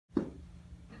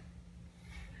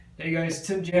Hey guys,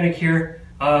 Tim Janik here.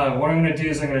 What I'm going to do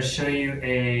is I'm going to show you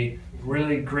a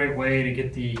really great way to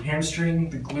get the hamstring,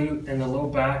 the glute, and the low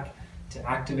back to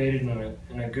activate it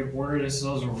in a good order. This is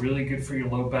also really good for your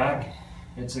low back.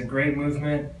 It's a great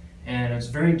movement, and it's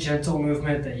a very gentle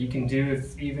movement that you can do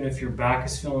even if your back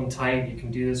is feeling tight. You can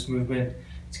do this movement.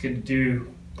 It's good to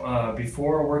do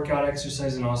before a workout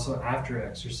exercise and also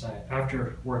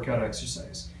after workout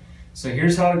exercise. So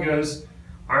here's how it goes.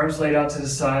 Arms laid out to the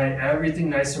side, everything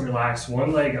nice and relaxed,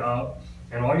 one leg up,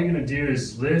 and all you're going to do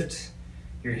is lift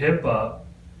your hip up,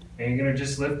 and you're going to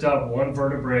just lift up one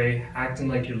vertebrae, acting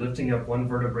like you're lifting up one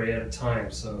vertebrae at a time.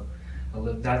 So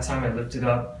that time I lifted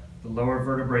up the lower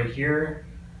vertebrae here,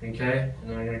 okay, and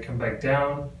then I'm going to come back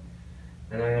down,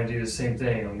 and I'm going to do the same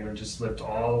thing. I'm going to just lift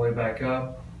all the way back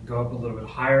up, go up a little bit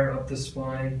higher up the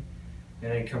spine,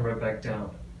 and then come right back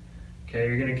down. Okay,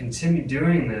 you're going to continue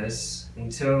doing this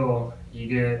until you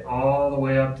get all the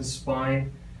way up the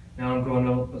spine. Now I'm going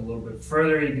up a little bit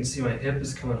further. You can see my hip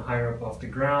is coming higher up off the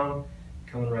ground,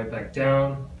 coming right back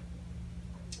down,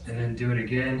 and then do it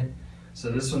again. So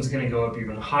this one's going to go up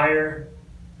even higher.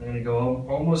 I'm going to go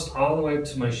almost all the way up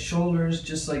to my shoulders,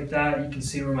 just like that. You can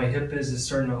see where my hip is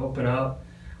starting to open up.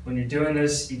 When you're doing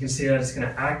this, you can see that it's going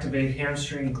to activate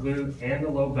hamstring, glute, and the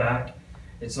low back.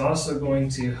 It's also going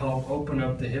to help open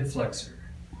up the hip flexor.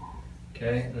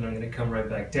 Okay, then I'm going to come right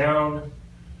back down.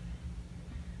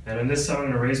 And then this time I'm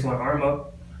going to raise my arm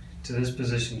up to this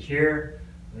position here.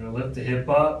 I'm going to lift the hip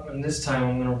up, and this time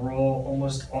I'm going to roll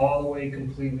almost all the way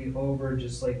completely over,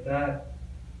 just like that.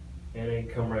 And then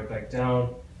come right back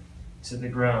down to the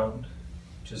ground,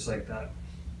 just like that.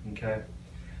 Okay,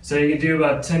 so you can do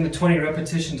about 10 to 20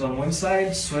 repetitions on one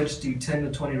side, switch, do 10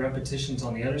 to 20 repetitions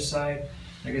on the other side.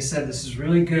 Like I said, this is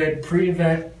really good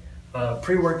pre-event,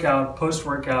 pre-workout,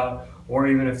 post-workout, or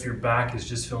even if your back is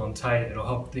just feeling tight, it'll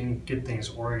help get things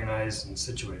organized and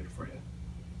situated for you.